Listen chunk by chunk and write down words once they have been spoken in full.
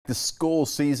The school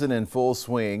season in full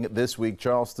swing. This week,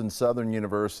 Charleston Southern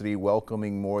University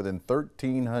welcoming more than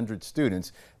 1,300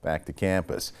 students back to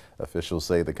campus. Officials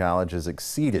say the college has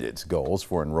exceeded its goals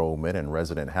for enrollment and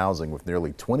resident housing with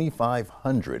nearly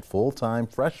 2,500 full-time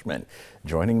freshmen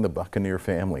joining the Buccaneer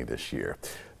family this year.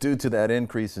 Due to that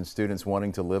increase in students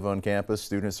wanting to live on campus,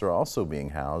 students are also being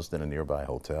housed in a nearby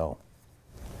hotel.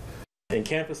 In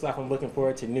campus life, I'm looking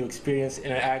forward to new experience,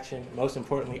 interaction, most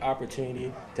importantly,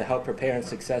 opportunity to help prepare and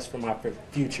success for my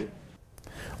future.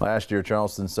 Last year,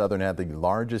 Charleston Southern had the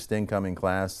largest incoming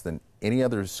class than any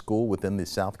other school within the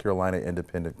South Carolina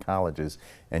Independent Colleges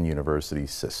and University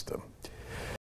system.